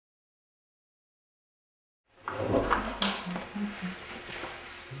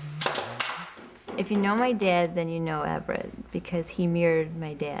If you know my dad, then you know Everett, because he mirrored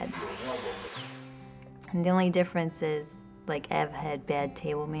my dad. And the only difference is, like, Ev had bad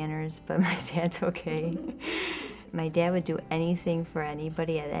table manners, but my dad's okay. My dad would do anything for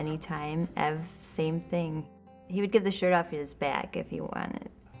anybody at any time. Ev, same thing. He would give the shirt off his back if he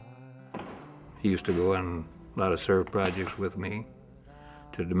wanted. He used to go on a lot of serve projects with me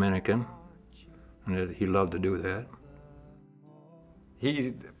to Dominican, and he loved to do that.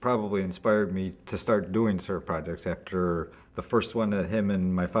 He probably inspired me to start doing serve projects after the first one that him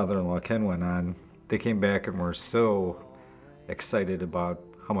and my father-in-law Ken went on. They came back and were so excited about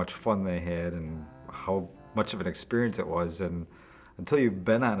how much fun they had and how much of an experience it was. And until you've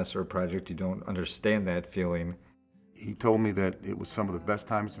been on a serve project, you don't understand that feeling. He told me that it was some of the best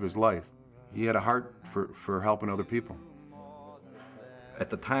times of his life. He had a heart for helping other people. At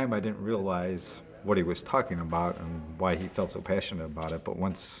the time, I didn't realize what he was talking about and why he felt so passionate about it, but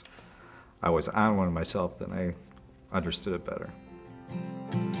once I was on one myself, then I understood it better.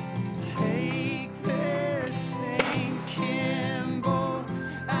 Take this St. Kimball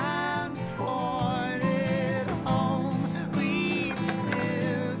and point it home. We've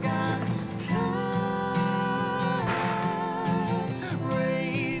still got time.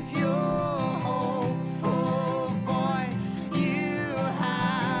 Raise your hopeful voice. You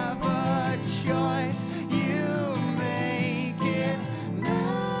have a choice. You make it now.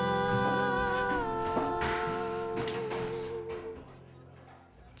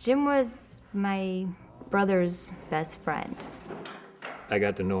 Jim was my brother's best friend. I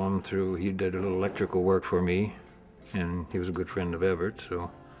got to know him through, he did a little electrical work for me, and he was a good friend of Everett,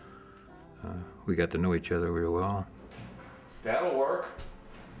 so we got to know each other real well. That'll work.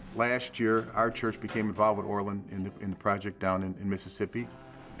 Last year, our church became involved with Orland in the project down in Mississippi,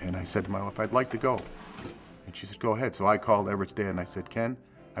 and I said to my wife, I'd like to go. And she said, go ahead. So I called Everett's dad and I said, Ken,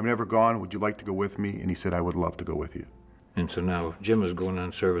 I've never gone, would you like to go with me? And he said, I would love to go with you. And so now Jim is going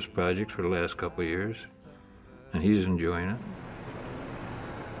on service projects for the last couple of years, and he's enjoying it.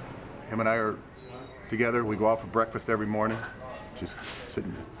 Him and I are together. We go out for breakfast every morning, just sit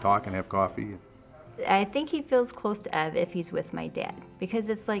and talk and have coffee. I think he feels close to Ev if he's with my dad, because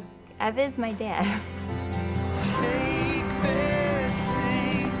it's like, Ev is my dad. Take this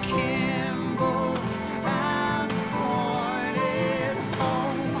St. Kimball and point it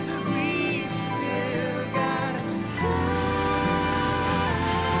home. We've still got time.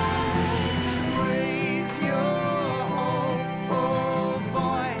 Raise your hopeful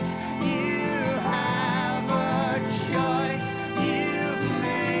voice. You have a choice. You've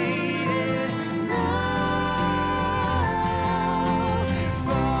made it now.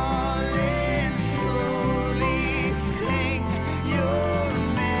 Falling slowly, sing your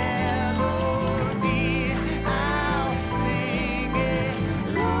melody. I'll sing it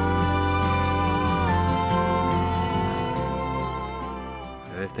loud.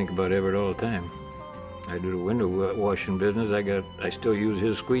 I think about Everett all the time. I do the window washing business. I still use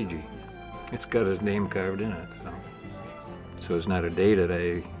his squeegee. It's got his name carved in it. So it's not a day that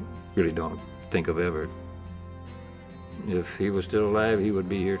I really don't think of Everett. If he was still alive, he would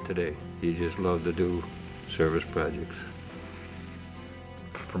be here today. He just loved to do service projects.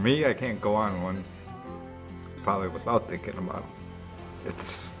 For me, I can't go on one probably without thinking about him.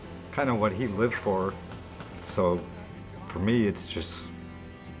 It's kind of what he lived for, so for me, it's just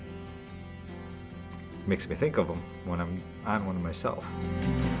makes me think of him when I'm on one myself.